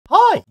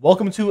Hi,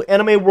 welcome to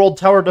Anime World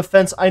Tower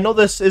Defense. I know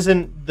this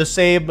isn't the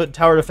same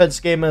tower defense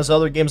game as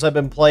other games I've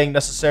been playing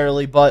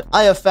necessarily, but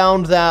I have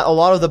found that a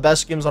lot of the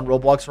best games on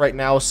Roblox right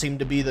now seem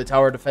to be the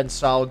tower defense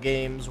style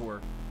games,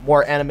 or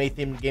more anime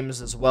themed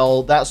games as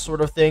well, that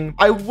sort of thing.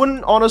 I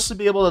wouldn't honestly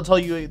be able to tell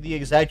you the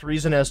exact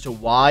reason as to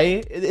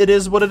why it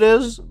is what it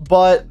is,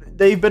 but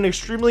they've been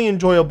extremely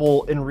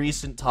enjoyable in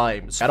recent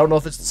times. I don't know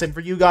if it's the same for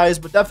you guys,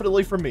 but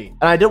definitely for me.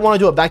 And I didn't want to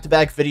do a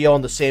back-to-back video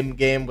on the same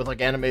game with like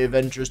Anime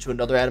Adventures to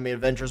another Anime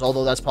Adventures,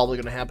 although that's probably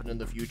going to happen in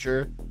the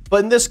future.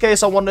 But in this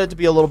case, I wanted it to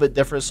be a little bit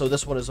different, so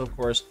this one is of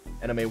course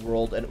Anime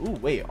World. And ooh,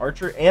 wait,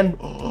 Archer and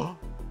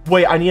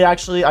wait, I need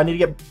to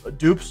get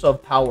dupes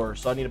of power,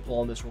 so I need to pull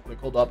on this real quick.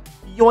 Hold up.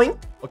 Yoink.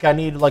 Okay, I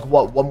need, like,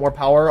 what, one more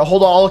power?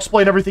 Hold on, I'll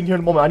explain everything here in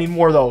a moment. I need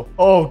more, though.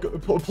 Oh,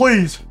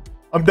 please.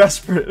 I'm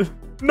desperate.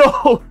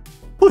 No.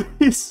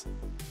 Please.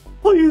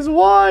 Please,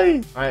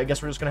 why? All right, I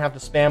guess we're just gonna have to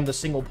spam the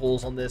single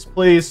pulls on this.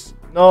 Please.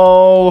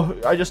 No,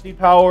 I just need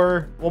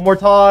power. One more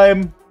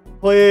time.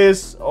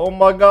 Please. Oh,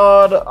 my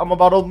God. I'm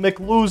about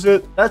to lose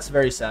it. That's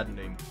very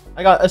saddening.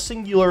 I got a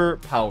singular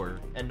power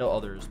and no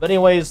others. But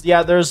anyways,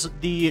 yeah, there's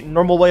the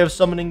normal way of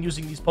summoning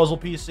using these puzzle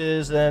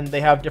pieces, and they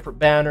have different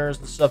banners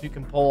and stuff you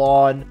can pull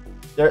on.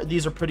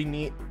 These are pretty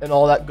neat and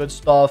all that good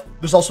stuff.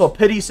 There's also a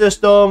pity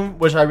system,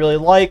 which I really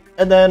like.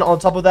 And then on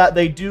top of that,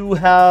 they do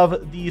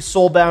have the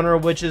soul banner,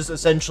 which is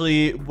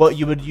essentially what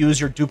you would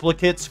use your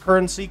duplicates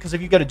currency. Because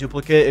if you get a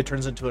duplicate, it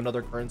turns into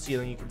another currency,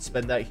 and then you can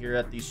spend that here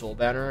at the soul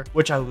banner,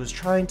 which I was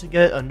trying to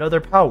get another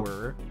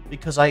power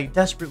because I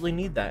desperately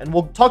need that. And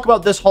we'll talk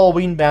about this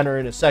Halloween banner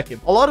in a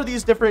second. A lot of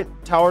these different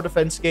tower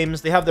defense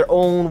games, they have their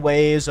own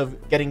ways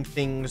of getting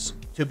things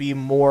to be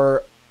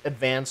more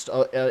advanced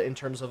in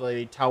terms of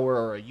a tower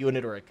or a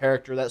unit or a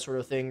character, that sort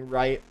of thing,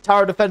 right?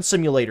 Tower Defense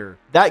Simulator.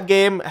 That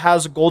game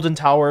has golden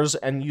towers,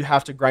 and you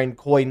have to grind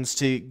coins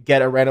to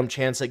get a random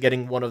chance at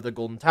getting one of the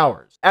golden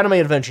towers. Anime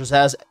Adventures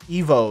has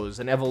evos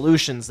and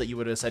evolutions that you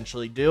would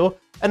essentially do,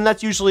 and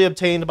that's usually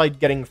obtained by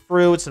getting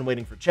fruits and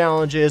waiting for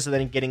challenges and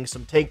then getting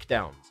some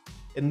takedowns.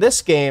 In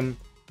this game,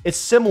 it's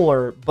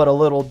similar, but a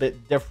little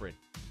bit different.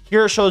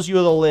 Here it shows you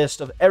the list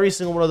of every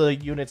single one of the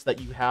units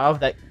that you have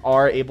that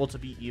are able to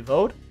be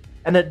evoed.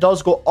 And it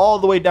does go all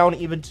the way down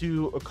even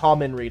to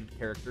common rated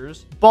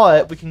characters.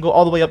 But we can go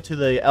all the way up to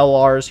the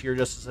LRs here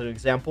just as an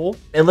example.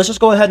 And let's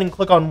just go ahead and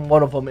click on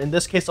one of them. In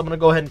this case, I'm going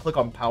to go ahead and click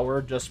on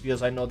power just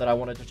because I know that I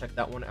wanted to check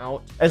that one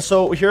out. And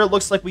so here it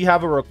looks like we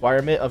have a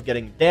requirement of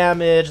getting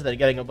damage, then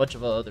getting a bunch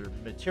of other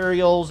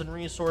materials and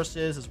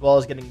resources, as well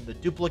as getting the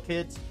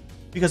duplicates.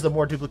 Because the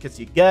more duplicates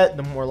you get,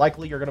 the more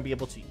likely you're going to be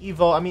able to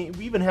evo. I mean,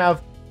 we even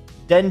have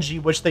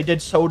Denji, which they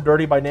did so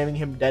dirty by naming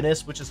him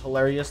Dennis, which is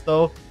hilarious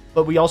though.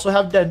 But we also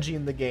have Denji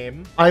in the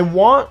game. I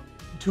want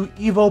to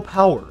evo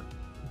power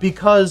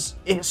because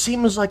it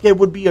seems like it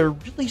would be a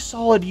really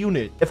solid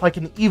unit if I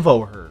can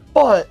evo her.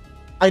 But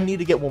I need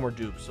to get one more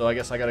dupe, so I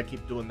guess I gotta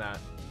keep doing that.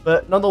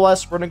 But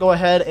nonetheless, we're gonna go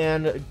ahead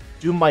and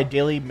do my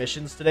daily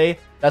missions today.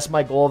 That's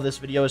my goal of this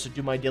video, is to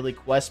do my daily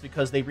quests,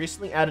 because they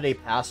recently added a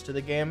pass to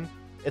the game.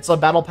 It's a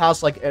battle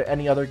pass like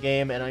any other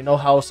game, and I know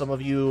how some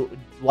of you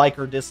like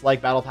or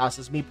dislike battle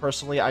passes. Me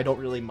personally, I don't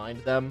really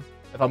mind them,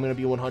 if I'm going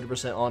to be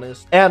 100%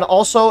 honest. And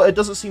also, it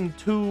doesn't seem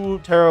too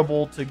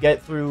terrible to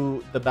get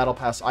through the battle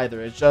pass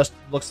either. It just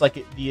looks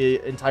like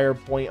the entire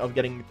point of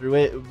getting through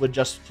it would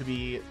just to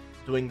be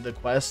doing the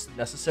quests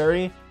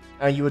necessary,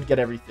 and you would get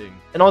everything.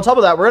 And on top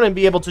of that, we're going to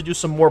be able to do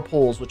some more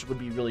pulls, which would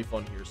be really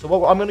fun here. So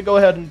what I'm going to go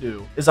ahead and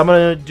do is I'm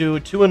going to do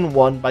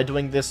 2-in-1 by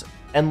doing this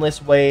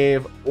endless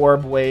wave,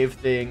 orb wave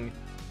thing,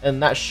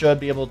 and that should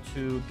be able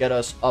to get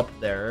us up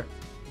there.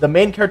 The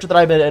main character that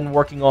I've been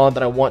working on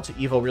that I want to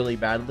evo really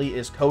badly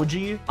is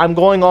Koji. I'm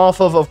going off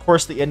of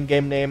course, the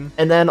in-game name.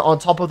 And then on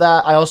top of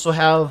that, I also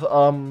have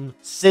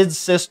Sid's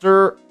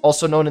sister,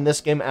 also known in this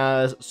game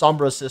as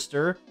Sombra's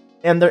sister.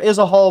 And there is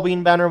a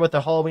Halloween banner with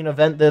a Halloween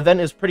event. The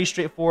event is pretty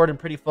straightforward and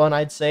pretty fun,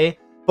 I'd say.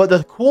 But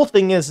the cool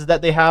thing is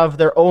that they have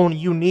their own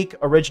unique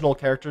original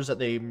characters that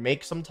they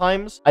make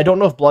sometimes. I don't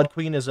know if Blood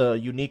Queen is a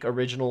unique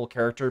original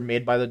character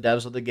made by the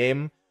devs of the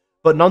game,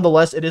 but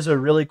nonetheless, it is a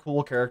really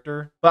cool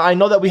character. But I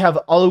know that we have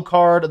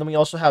Alucard, and then we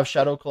also have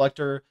Shadow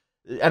Collector,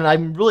 and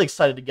I'm really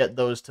excited to get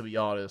those, to be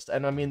honest.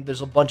 And I mean, there's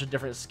a bunch of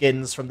different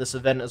skins from this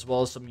event, as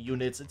well as some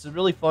units. It's a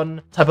really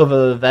fun type of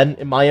an event,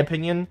 in my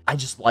opinion. I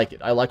just like it.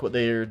 I like what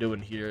they're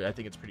doing here. I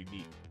think it's pretty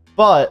neat.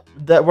 But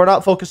that we're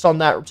not focused on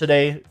that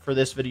today for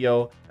this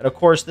video. And of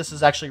course, this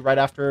is actually right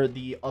after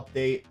the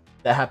update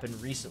that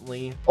happened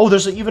recently. Oh,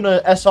 there's even a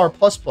SR++.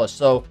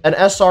 So an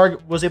SR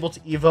was able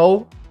to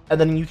evo, and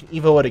then you can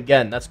evo it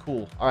again. That's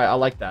cool. All right, I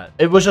like that.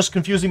 It was just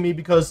confusing me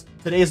because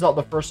today is not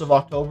the 1st of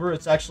October.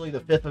 It's actually the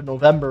 5th of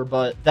November,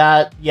 but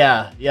that,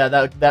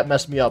 that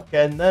messed me up.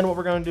 Okay, and then what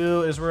we're going to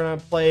do is we're going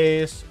to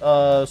place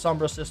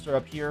Sombra's sister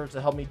up here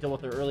to help me deal with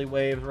the early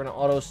waves. We're going to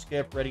auto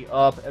skip, ready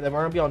up, and then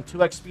we're going to be on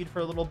 2x speed for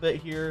a little bit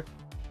here.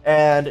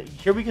 And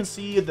here we can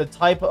see the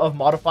type of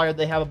modifier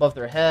they have above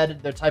their head,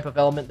 their type of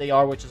element they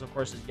are, which is, of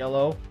course, is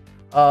yellow.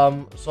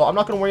 So I'm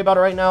not going to worry about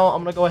it right now.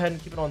 I'm going to go ahead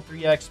and keep it on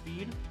 3x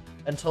speed.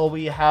 until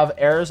we have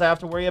errors I have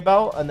to worry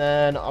about, and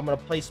then I'm going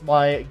to place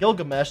my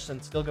Gilgamesh,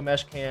 since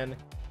Gilgamesh can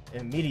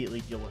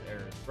immediately deal with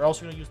errors. We're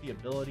also going to use the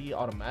ability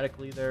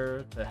automatically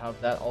there to have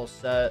that all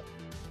set.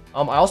 I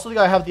also think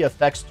I have the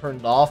effects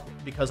turned off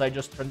because I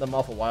just turned them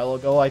off a while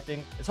ago, I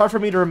think. It's hard for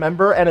me to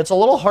remember, and it's a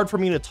little hard for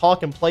me to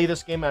talk and play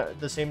this game at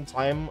the same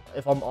time,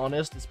 if I'm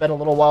honest. It's been a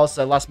little while since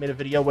I last made a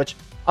video, which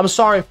I'm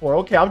sorry for.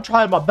 Okay, I'm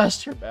trying my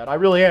best here, man. I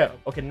really am.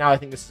 Okay, now I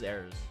think this is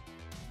errors.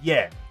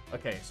 Yeah.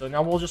 Okay, so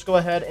now we'll just go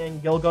ahead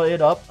and Gilga it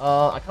up.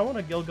 I kind of want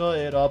to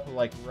Gilga it up,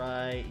 like,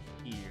 right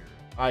here.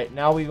 All right,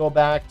 now we go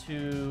back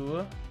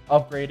to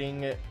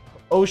upgrading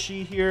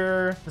Oshi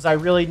here, because I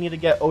really need to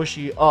get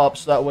Oshi up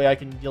so that way I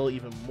can deal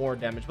even more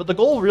damage. But the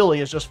goal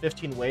really is just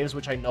 15 waves,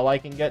 which I know I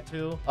can get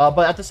to.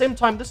 But at the same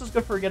time, this is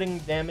good for getting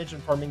damage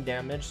and farming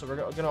damage, so we're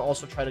going to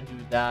also try to do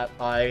that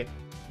by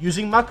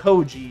using my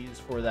Kojis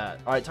for that.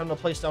 All right, time to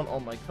place down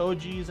all my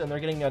Kojis, and they're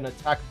getting an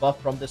attack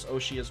buff from this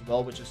Oshi as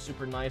well, which is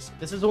super nice.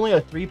 This is only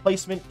a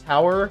 3-placement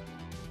tower,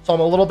 so I'm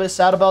a little bit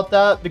sad about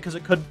that because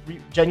it could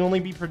genuinely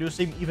be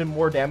producing even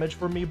more damage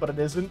for me, but it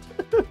isn't.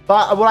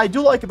 But what I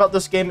do like about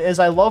this game is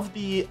I love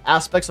the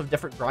aspects of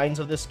different grinds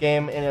of this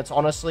game, and it's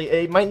honestly,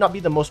 it might not be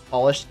the most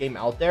polished game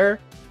out there,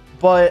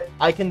 but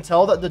I can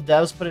tell that the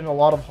devs put in a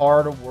lot of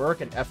hard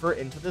work and effort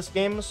into this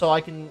game, so I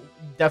can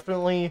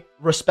definitely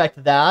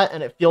respect that,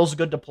 and it feels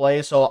good to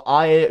play, so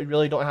I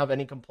really don't have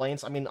any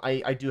complaints. I mean,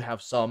 I do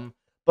have some,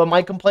 but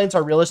my complaints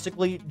are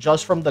realistically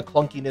just from the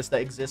clunkiness that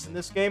exists in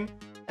this game.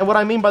 And what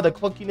I mean by the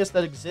clunkiness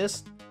that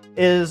exists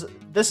is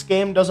this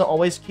game doesn't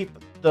always keep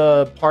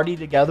the party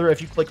together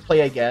if you click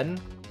play again,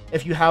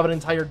 if you have an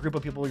entire group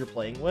of people you're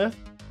playing with.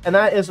 And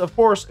that is, of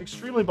course,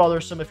 extremely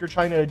bothersome if you're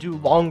trying to do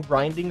long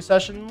grinding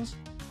sessions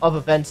of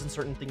events and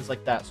certain things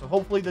like that. So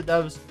hopefully the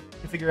devs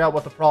can figure out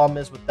what the problem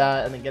is with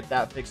that and then get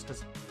that fixed,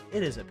 because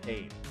it is a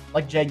pain.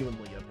 Like,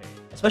 genuinely a pain.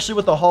 Especially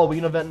with the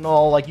Halloween event and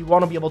all, like, you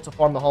want to be able to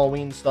farm the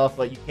Halloween stuff,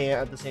 but you can't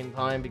at the same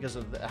time because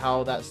of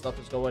how that stuff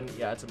is going.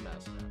 Yeah, it's a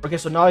mess. Okay,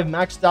 so now I've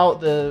maxed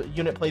out the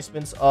unit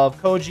placements of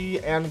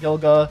Koji and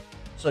Gilga.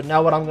 So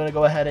now what I'm going to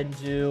go ahead and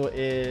do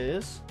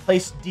is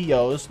place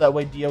Dio, so that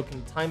way Dio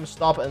can time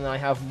stop, and then I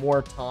have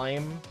more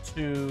time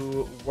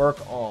to work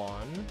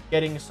on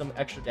getting some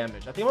extra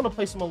damage. I think I'm going to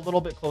place him a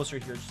little bit closer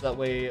here, so that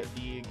way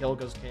the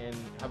Gilgas can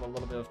have a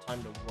little bit of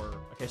time to work.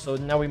 Okay, so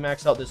now we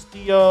max out this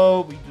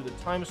Dio, we do the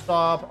time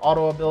stop,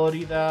 auto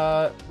ability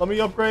that. Let me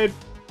upgrade,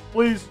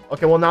 please.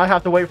 Okay, well, now I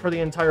have to wait for the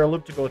entire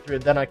loop to go through,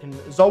 and then I can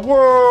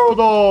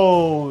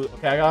Zawordo.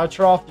 Okay, I gotta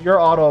turn off your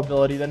auto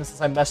ability then,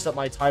 since I messed up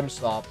my time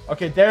stop.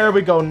 Okay, there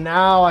we go.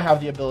 Now I have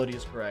the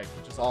abilities correct,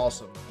 which is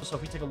awesome. So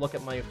if we take a look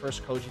at my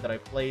first Koji that I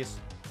placed,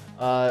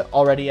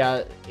 already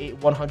at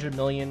 100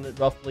 million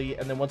roughly,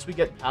 and then once we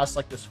get past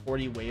like this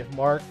 40 wave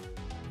mark,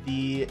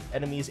 the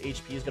enemy's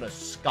HP is gonna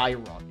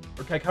skyrocket.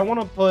 Okay, I kind of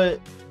want to put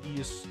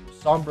these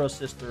Sombra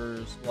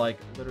sisters like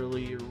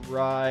literally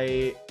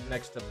right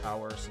next to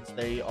Power, since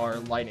they are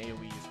line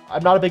AoEs.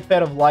 I'm not a big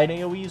fan of line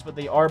AoEs, but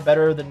they are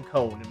better than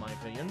Cone in my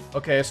opinion.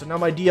 Okay, so now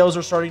my Dios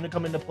are starting to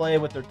come into play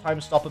with their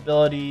time stop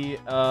ability.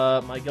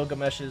 My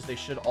Gilgameshes, they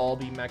should all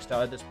be maxed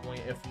out at this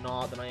point. If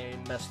not, then I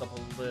messed up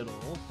a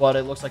little, but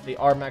it looks like they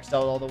are maxed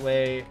out all the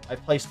way. I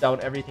placed down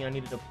everything I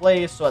needed to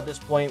place, so at this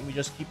point we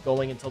just keep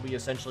going until we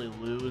essentially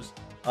lose.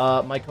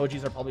 My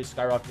Kojis are probably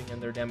skyrocketing in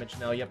their damage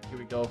now. Yep, here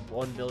we go.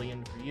 1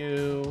 billion for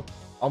you.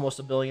 Almost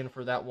a billion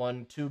for that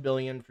one. 2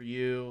 billion for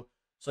you.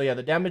 So yeah,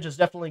 the damage is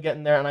definitely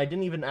getting there. And I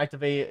didn't even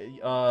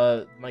activate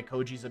my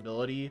Koji's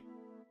ability.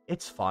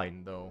 It's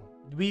fine, though.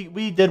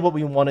 We did what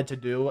we wanted to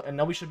do. And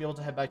now we should be able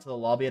to head back to the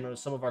lobby. And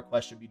some of our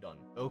quests should be done.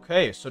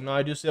 Okay, so now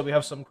I do see that we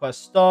have some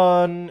quests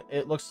done.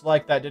 It looks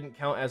like that didn't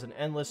count as an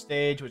endless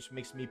stage, which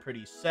makes me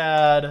pretty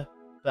sad.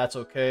 That's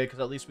okay, because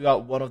at least we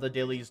got one of the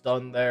dailies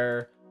done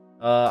there.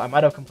 I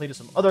might have completed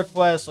some other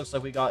quests. Looks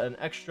like we got an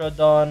extra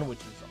done, which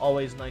is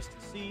always nice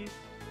to see.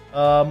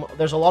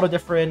 There's a lot of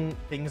different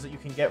things that you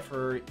can get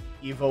for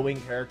evoing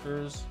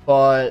characters,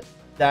 but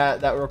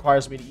that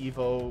requires me to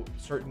evo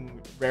certain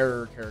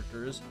rarer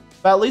characters.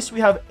 But at least we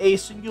have a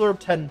singular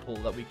 10 pull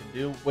that we can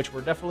do, which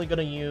we're definitely going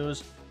to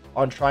use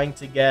on trying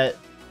to get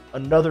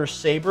another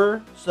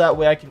Saber, so that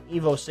way I can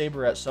evo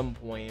Saber at some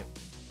point.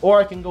 Or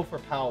I can go for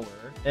Power,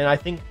 and I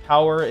think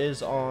Power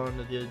is on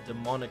the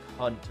Demonic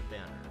Hunt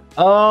banner.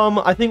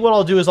 I think what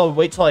I'll do is I'll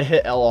wait till I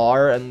hit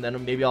LR, and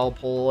then maybe I'll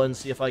pull and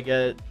see if I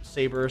get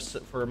Saber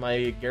for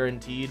my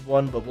guaranteed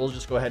one, but we'll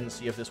just go ahead and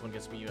see if this one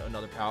gets me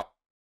another power.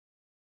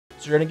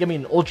 So you're gonna give me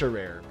an ultra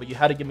rare, but you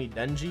had to give me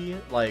Denji?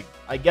 Like,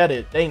 I get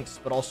it, thanks,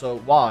 but also,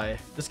 why?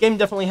 This game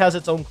definitely has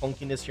its own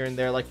clunkiness here and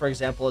there. Like, for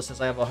example, it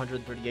says I have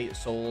 138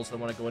 souls,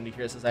 and when I go into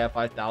here, it says I have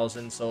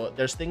 5,000, so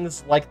there's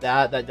things like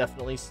that that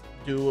definitely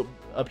do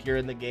appear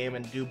in the game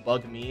and do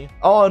bug me.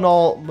 All in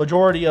all,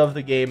 majority of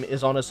the game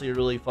is honestly a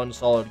really fun,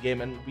 solid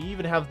game, and we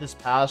even have this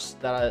pass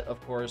that,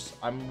 of course,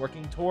 I'm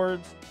working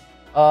towards.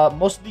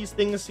 Most of these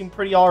things seem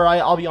pretty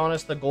alright. I'll be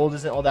honest, the gold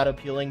isn't all that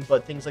appealing,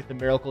 but things like the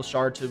Miracle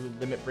Shard to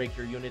limit break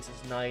your units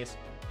is nice.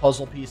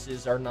 puzzle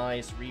pieces are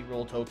nice,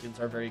 reroll tokens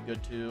are very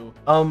good too.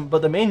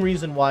 But the main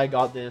reason why I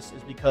got this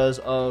is because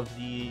of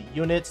the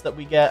units that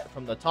we get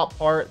from the top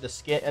part, the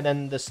skin, and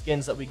then the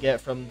skins that we get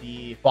from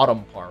the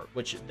bottom part,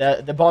 which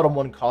the bottom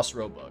one costs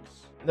Robux.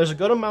 And there's a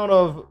good amount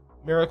of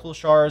miracle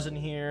shards in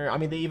here. I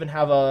mean, they even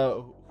have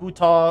a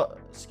Huta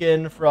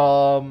skin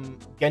from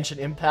Genshin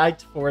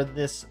Impact for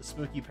this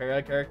spooky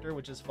para character,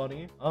 which is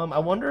funny. I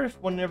wonder if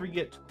whenever you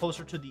get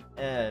closer to the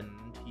end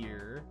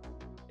here,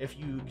 if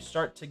you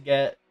start to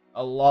get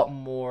a lot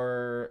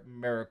more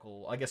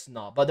miracle. I guess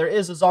not, but there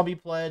is a zombie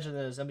pledge and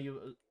a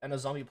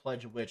zombie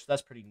pledge witch.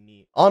 That's pretty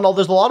neat. All in all,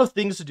 there's a lot of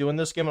things to do in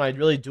this game, and I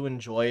really do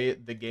enjoy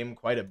the game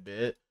quite a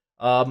bit.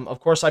 Of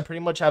course, I pretty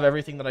much have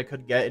everything that I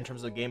could get in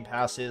terms of game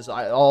passes.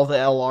 All the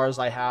LRs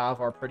I have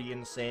are pretty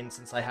insane,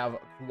 since I have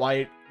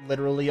quite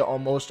literally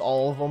almost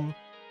all of them.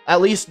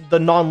 At least the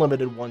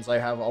non-limited ones, I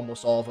have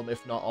almost all of them,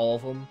 if not all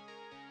of them.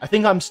 I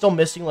think I'm still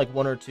missing like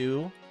 1 or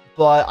 2.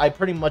 But I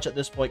pretty much at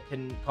this point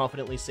can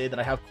confidently say that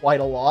I have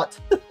quite a lot.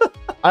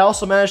 I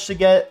also managed to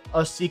get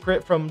a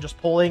secret from just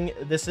pulling.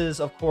 This is,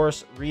 of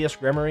course, Rias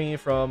Gremory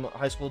from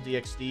High School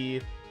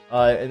DxD.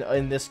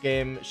 In this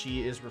game,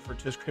 she is referred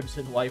to as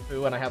Crimson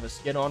Waifu, and I have a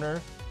skin on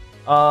her.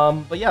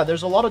 But yeah,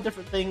 there's a lot of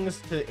different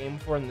things to aim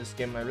for in this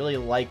game, and I really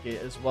like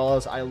it, as well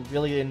as I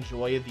really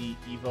enjoy the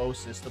Evo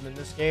system in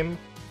this game,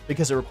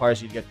 because it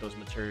requires you to get those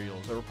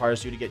materials. It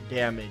requires you to get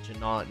damage and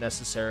not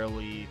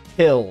necessarily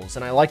kills,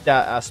 and I like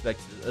that aspect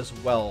as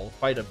well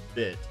quite a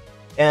bit.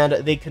 And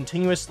they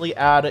continuously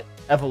add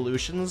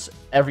evolutions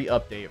every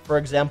update. For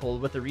example,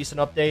 with the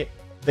recent update,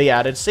 they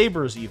added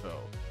Saber's Evo,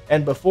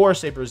 and before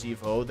Saber's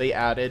Evo, they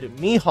added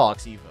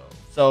Mihawk's Evo.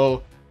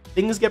 So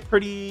things get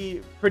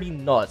pretty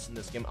nuts in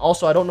this game.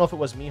 Also, I don't know if it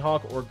was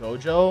Mihawk or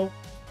Gojo,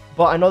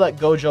 but I know that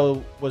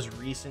Gojo was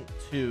recent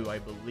too, I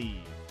believe.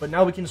 But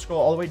now we can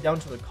scroll all the way down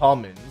to the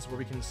commons, where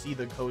we can see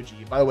the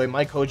Koji. By the way,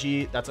 my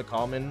Koji, that's a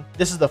common.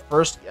 This is the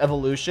first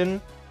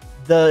evolution.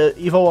 The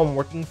Evo I'm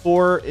working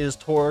for is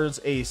towards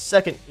a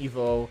second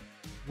Evo,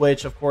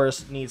 which of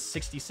course needs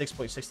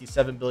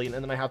 66.67 billion,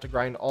 and then I have to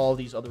grind all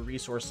these other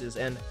resources.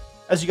 And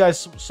as you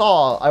guys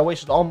saw, I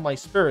wasted all my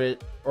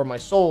spirit, or my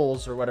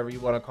souls, or whatever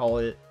you want to call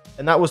it,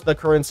 and that was the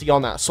currency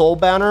on that soul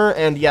banner,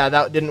 and yeah,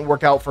 that didn't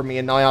work out for me,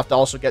 and now I have to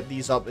also get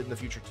these up in the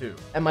future too.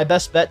 And my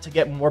best bet to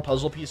get more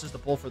puzzle pieces to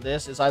pull for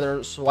this is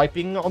either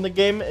swiping on the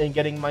game and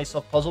getting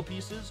myself puzzle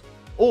pieces,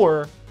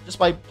 or just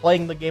by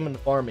playing the game and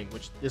farming,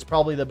 which is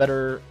probably the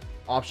better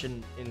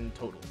option in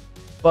total.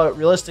 But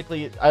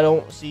realistically, I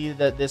don't see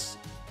that this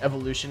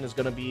evolution is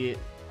going to be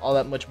all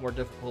that much more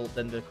difficult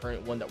than the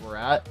current one that we're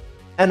at.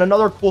 And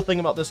another cool thing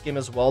about this game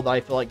as well that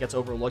I feel like gets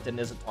overlooked and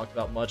isn't talked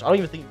about much, I don't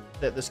even think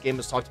that this game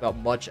is talked about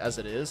much as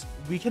it is,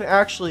 we can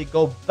actually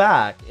go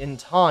back in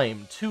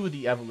time to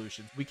the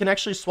evolutions. We can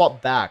actually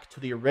swap back to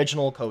the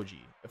original Koji.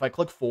 If I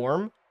click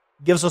form,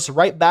 it gives us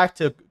right back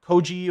to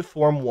Koji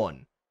form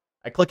 1.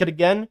 I click it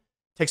again,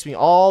 takes me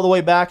all the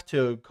way back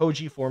to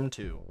Koji form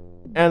 2.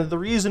 And the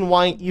reason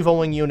why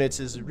evoing units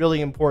is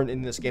really important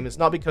in this game is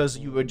not because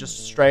you would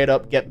just straight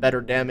up get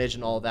better damage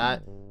and all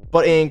that,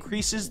 but it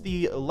increases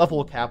the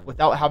level cap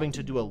without having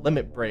to do a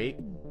limit break,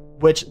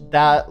 which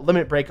that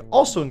limit break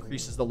also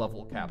increases the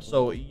level cap.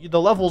 So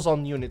the levels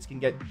on units can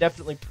get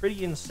definitely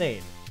pretty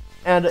insane.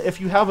 And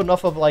if you have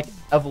enough of like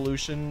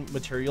evolution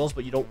materials,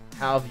 but you don't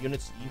have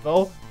units to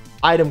evo,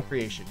 item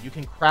creation. You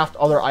can craft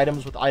other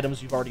items with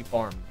items you've already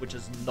farmed, which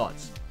is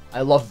nuts.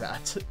 I love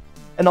that.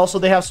 And also,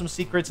 they have some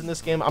secrets in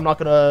this game. I'm not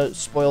going to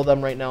spoil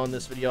them right now in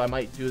this video. I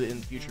might do it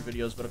in future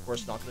videos, but of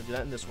course not going to do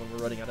that in this one. We're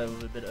running out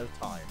of a bit of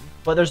time.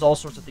 But there's all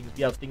sorts of things.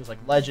 We have things like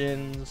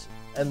legends,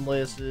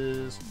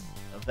 endlesses,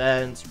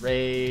 events,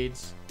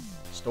 raids,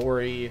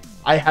 story.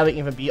 I haven't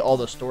even beat all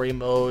the story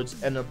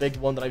modes, and a big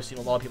one that I've seen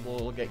a lot of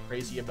people get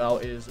crazy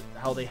about is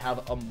how they have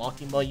a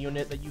Makima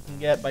unit that you can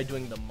get by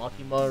doing the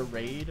Makima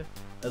raid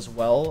as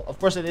well. Of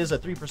course, it is a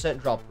 3%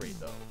 drop rate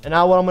though. And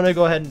now what I'm going to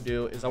go ahead and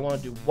do is I want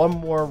to do one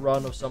more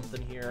run of something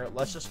here.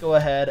 Let's just go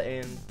ahead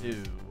and do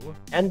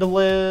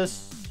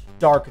Endless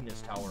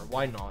Darkness Tower.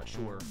 Why not?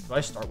 Sure. Do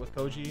I start with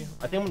Koji?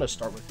 I think I'm going to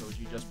start with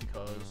Koji just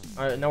because.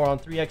 Alright, now we're on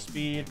 3x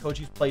speed.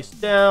 Koji's placed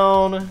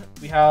down.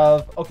 We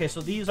have... Okay, so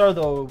these are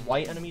the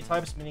white enemy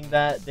types, meaning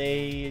that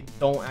they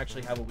don't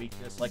actually have a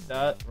weakness like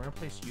that. We're going to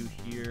place you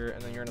here,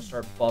 and then you're going to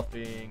start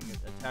buffing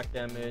attack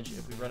damage.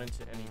 If we run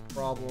into any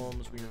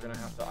problems, we're going to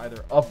have to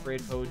either upgrade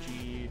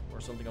Koji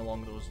or something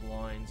along those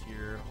lines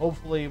here.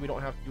 Hopefully, we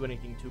don't have to do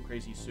anything too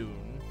crazy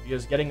soon,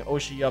 because getting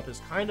Oshi up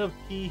is kind of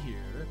key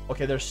here.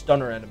 Okay, there's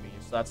stunner enemies,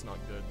 so that's not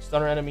good.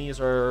 Stunner enemies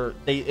are...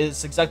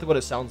 It's exactly what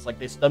it sounds like.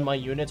 They stun my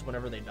units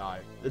whenever they die.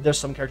 There's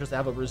some characters that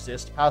have a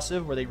resist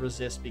passive where they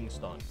resist being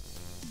stunned.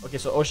 Okay,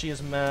 so Oshi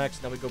is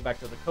maxed. Now we go back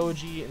to the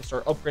Koji and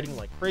start upgrading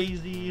like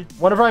crazy.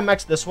 Whenever I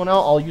max this one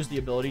out, I'll use the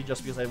ability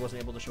just because I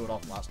wasn't able to show it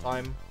off last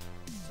time.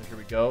 So here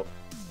we go.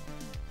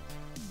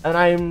 And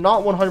I'm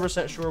not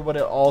 100% sure what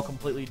it all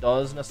completely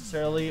does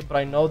necessarily, but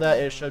I know that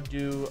it should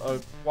do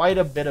quite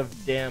a bit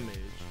of damage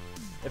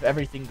if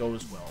everything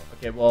goes well.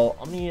 Okay, well,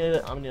 I'm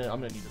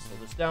gonna need to slow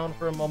this down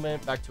for a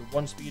moment. Back to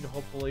 1 speed,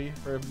 hopefully,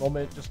 for a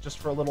moment. Just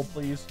for a little,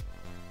 please.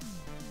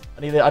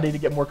 I need to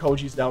get more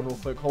Kojis down real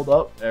quick. Hold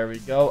up. There we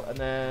go. And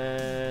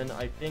then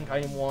I think I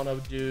want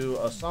to do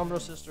a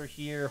Sombra Sister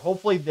here.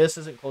 Hopefully this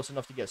isn't close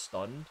enough to get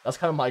stunned. That's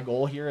kind of my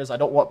goal here, is I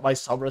don't want my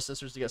Sombra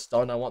Sisters to get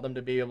stunned. I want them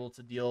to be able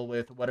to deal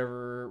with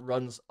whatever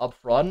runs up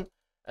front.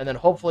 And then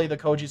hopefully the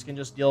Kojis can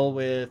just deal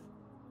with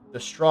the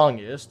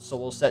strongest. So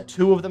we'll set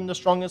 2 of them the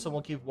strongest, and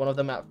we'll keep 1 of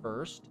them at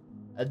first.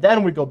 And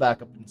then we go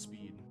back up in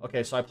speed.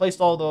 Okay, so I placed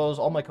all those.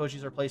 All my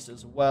Kojis are placed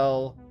as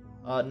well.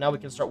 Now we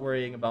can start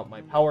worrying about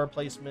my power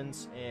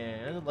placements,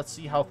 and let's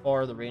see how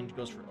far the range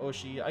goes for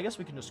Oshi. I guess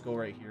we can just go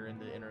right here in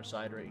the inner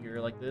side right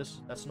here like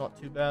this. That's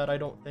not too bad, I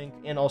don't think.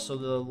 And also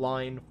the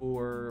line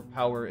for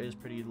power is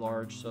pretty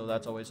large, so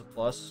that's always a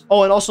plus.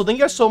 Oh, and also thank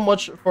you guys so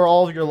much for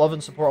all of your love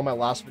and support on my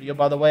last video,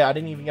 by the way. I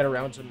didn't even get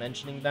around to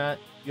mentioning that.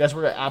 You guys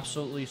were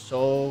absolutely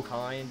so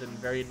kind and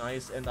very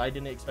nice, and I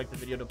didn't expect the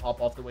video to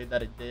pop off the way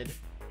that it did.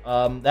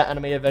 That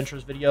Anime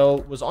Adventures video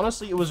was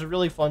honestly, it was a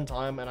really fun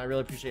time, and I really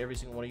appreciate every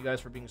single one of you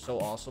guys for being so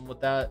awesome with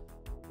that.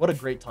 What a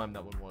great time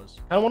that one was.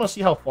 Kind of want to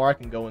see how far I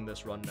can go in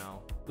this run now.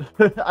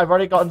 I've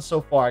already gotten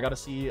so far. I gotta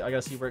see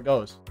where it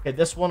goes. Okay,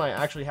 this one I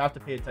actually have to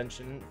pay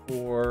attention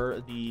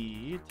for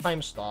the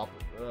time stop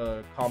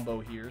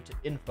combo here to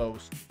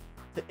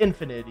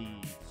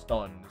infinity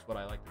stun is what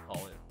I like to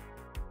call it.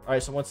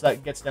 Alright, so once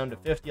that gets down to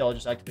 50, I'll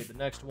just activate the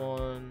next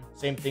one.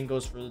 Same thing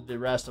goes for the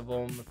rest of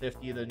them.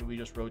 50, then we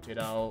just rotate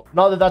out.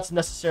 Not that that's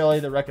necessarily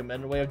the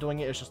recommended way of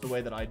doing it. It's just the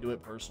way that I do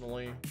it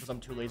personally, because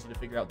I'm too lazy to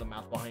figure out the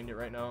math behind it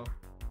right now.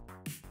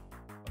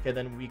 Okay,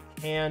 then we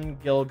can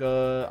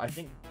Gilga. I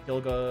think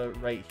Gilga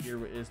right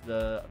here is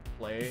the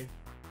play.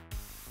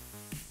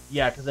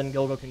 Yeah, because then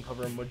Gilga can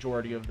cover a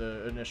majority of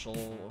the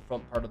initial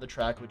front part of the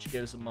track, which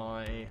gives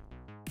my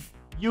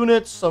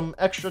units some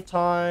extra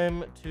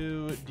time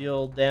to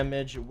deal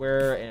damage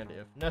where and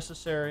if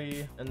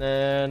necessary. And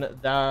then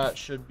that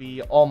should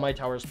be all my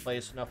towers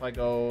placed. Now if I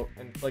go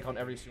and click on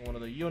every single one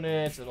of the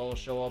units, it'll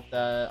show up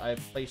that I've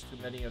placed too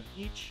many of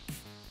each.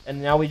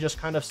 And now we just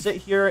kind of sit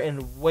here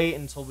and wait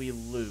until we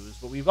lose.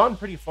 But we've gotten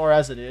pretty far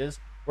as it is.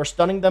 We're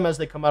stunning them as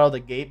they come out of the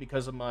gate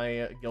because of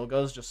my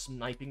Gilgas, just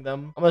sniping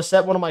them. I'm going to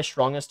set one of my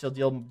strongest to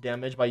deal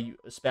damage by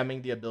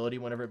spamming the ability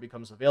whenever it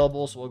becomes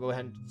available. So we'll go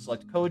ahead and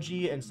select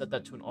Koji and set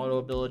that to an auto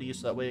ability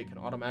so that way it can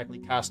automatically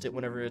cast it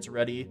whenever it's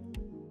ready.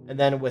 And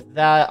then with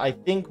that, I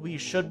think we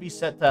should be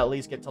set to at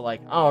least get to,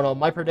 like, I don't know,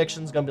 my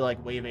prediction's gonna be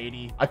like wave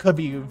 80. I could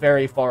be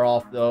very far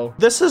off though.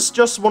 This is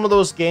just one of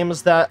those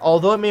games that,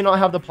 although it may not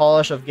have the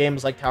polish of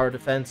games like Tower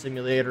Defense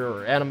Simulator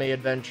or Anime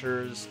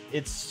Adventures,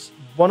 it's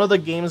one of the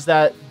games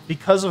that,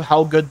 because of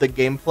how good the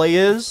gameplay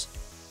is,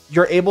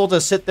 you're able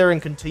to sit there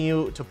and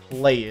continue to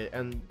play it,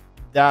 and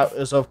that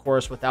is of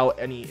course without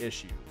any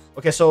issues.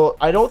 Okay, so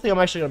I don't think I'm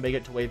actually gonna make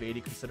it to wave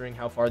 80 considering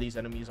how far these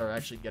enemies are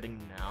actually getting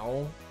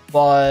now,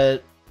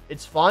 but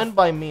it's fine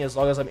by me as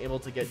long as I'm able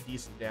to get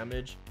decent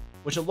damage,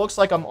 which it looks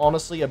like I'm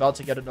honestly about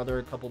to get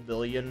another couple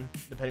billion,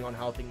 depending on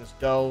how things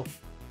go.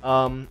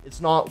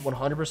 It's not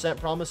 100%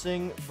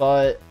 promising,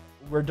 but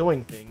we're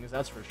doing things,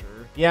 that's for sure.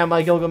 Yeah,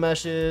 my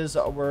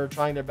Gilgameshes were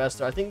trying their best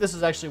there. I think this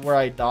is actually where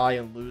I die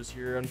and lose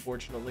here,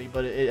 unfortunately,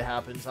 but it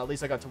happens. At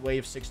least I got to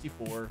wave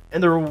 64,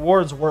 and the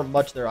rewards weren't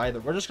much there either.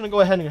 We're just gonna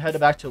go ahead and head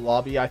back to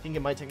lobby. I think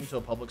it might take me to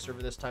a public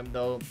server this time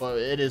though, but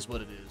it is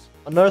what it is.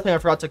 Another thing I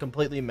forgot to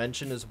completely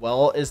mention as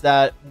well is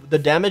that the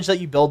damage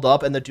that you build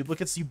up and the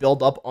duplicates you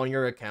build up on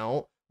your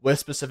account with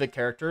specific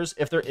characters,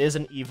 if there is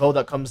an Evo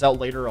that comes out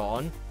later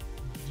on,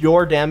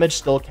 your damage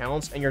still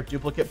counts and your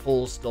duplicate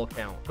pulls still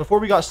count. Before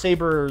we got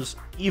Saber's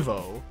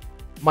Evo,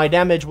 my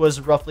damage was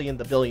roughly in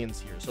the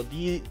billions here, so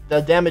the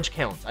damage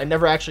counts. I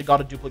never actually got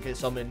a duplicate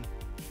summon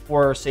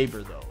for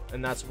Saber though,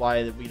 and that's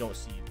why we don't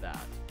see that.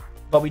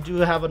 But we do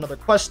have another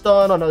quest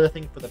done, another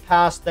thing for the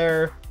past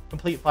there.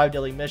 Complete 5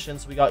 daily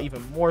missions, so we got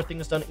even more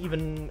things done,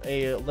 even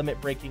a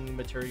limit breaking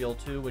material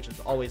too, which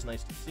is always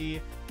nice to see.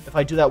 If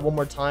I do that one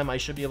more time, I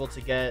should be able to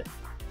get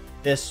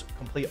this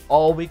complete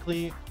all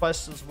weekly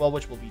quests as well,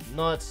 which will be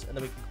nuts, and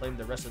then we can claim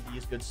the rest of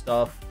these good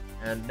stuff.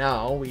 And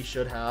now we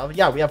should have,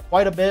 yeah, we have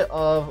quite a bit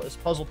of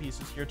puzzle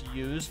pieces here to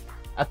use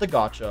at the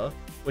gacha,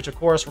 which of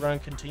course we're going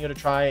to continue to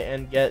try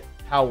and get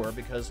power,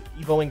 because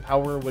evoing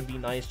power would be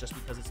nice just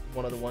because it's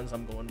one of the ones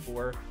I'm going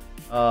for.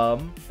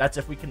 That's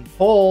if we can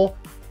pull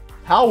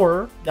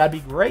power, that'd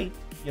be great.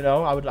 You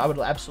know, I would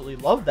absolutely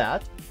love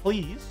that.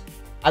 Please.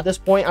 At this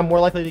point, I'm more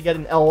likely to get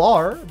an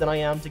LR than I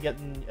am to get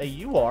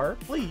a UR.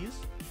 Please.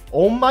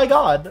 Oh my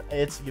god,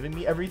 it's giving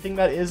me everything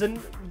that isn't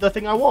the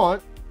thing I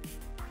want.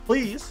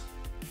 Please.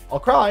 I'll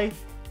cry.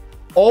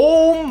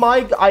 Oh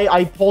my,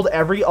 I pulled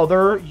every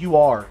other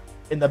UR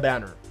in the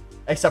banner,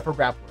 except for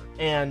Grappler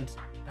and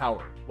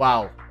Power.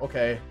 Wow,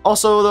 okay.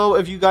 Also though,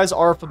 if you guys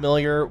are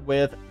familiar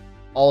with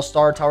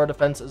All-Star Tower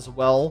Defense as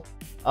well,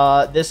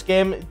 this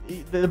game,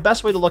 the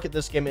best way to look at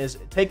this game is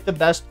take the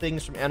best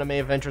things from Anime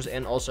Adventures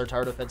and All-Star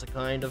Tower Defense and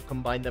kind of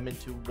combine them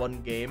into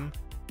one game.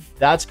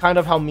 That's kind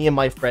of how me and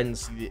my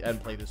friends see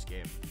and play this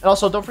game. And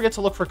also, don't forget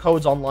to look for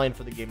codes online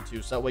for the game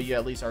too, so that way you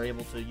at least are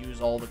able to use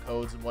all the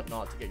codes and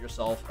whatnot to get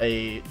yourself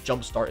a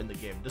jump start in the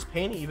game. Does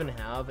Pain even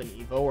have an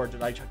Evo, or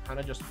did I kind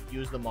of just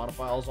use the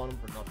modifiers on him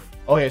for nothing?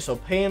 Okay, so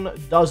Pain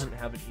doesn't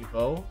have an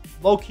Evo.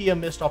 Low-key a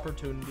missed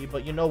opportunity,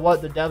 but you know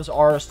what? The devs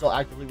are still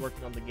actively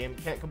working on the game.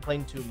 Can't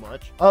complain too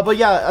much. But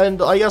yeah,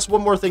 and I guess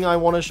one more thing I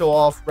want to show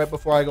off right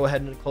before I go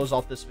ahead and close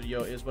off this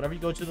video is whenever you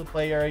go to the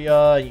play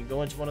area and you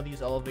go into one of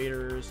these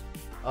elevators,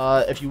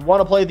 if you want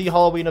to play the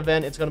Halloween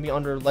event, it's going to be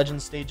under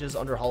Legend Stages,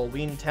 under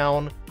Halloween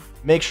Town.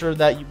 Make sure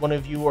that one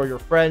of you or your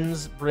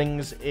friends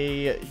brings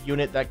a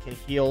unit that can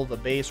heal the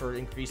base or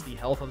increase the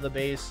health of the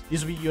base.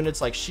 These will be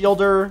units like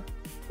Shielder,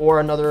 or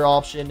another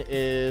option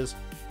is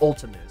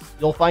Ultimus.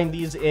 You'll find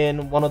these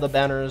in one of the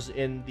banners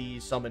in the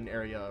summon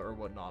area or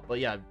whatnot. But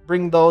yeah,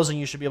 bring those and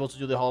you should be able to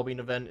do the Halloween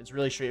event. It's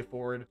really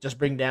straightforward. Just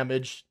bring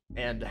damage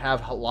and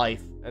have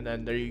life, and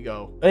then there you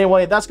go.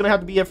 Anyway, that's gonna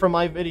have to be it for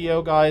my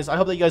video, guys. I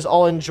hope that you guys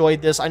all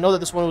enjoyed this. I know that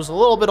this one was a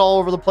little bit all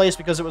over the place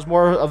because it was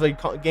more of a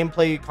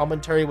gameplay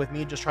commentary with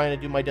me just trying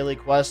to do my daily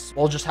quests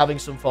while just having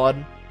some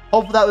fun.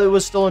 Hope that it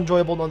was still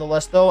enjoyable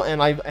nonetheless though,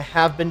 and I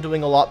have been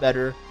doing a lot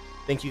better.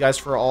 Thank you guys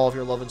for all of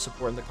your love and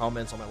support in the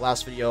comments on my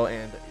last video,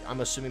 and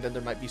I'm assuming that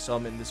there might be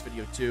some in this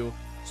video too.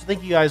 So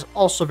thank you guys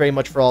also very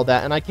much for all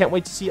that, and I can't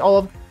wait to see all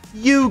of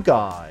you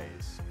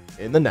guys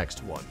in the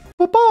next one.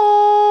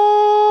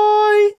 Bye-bye!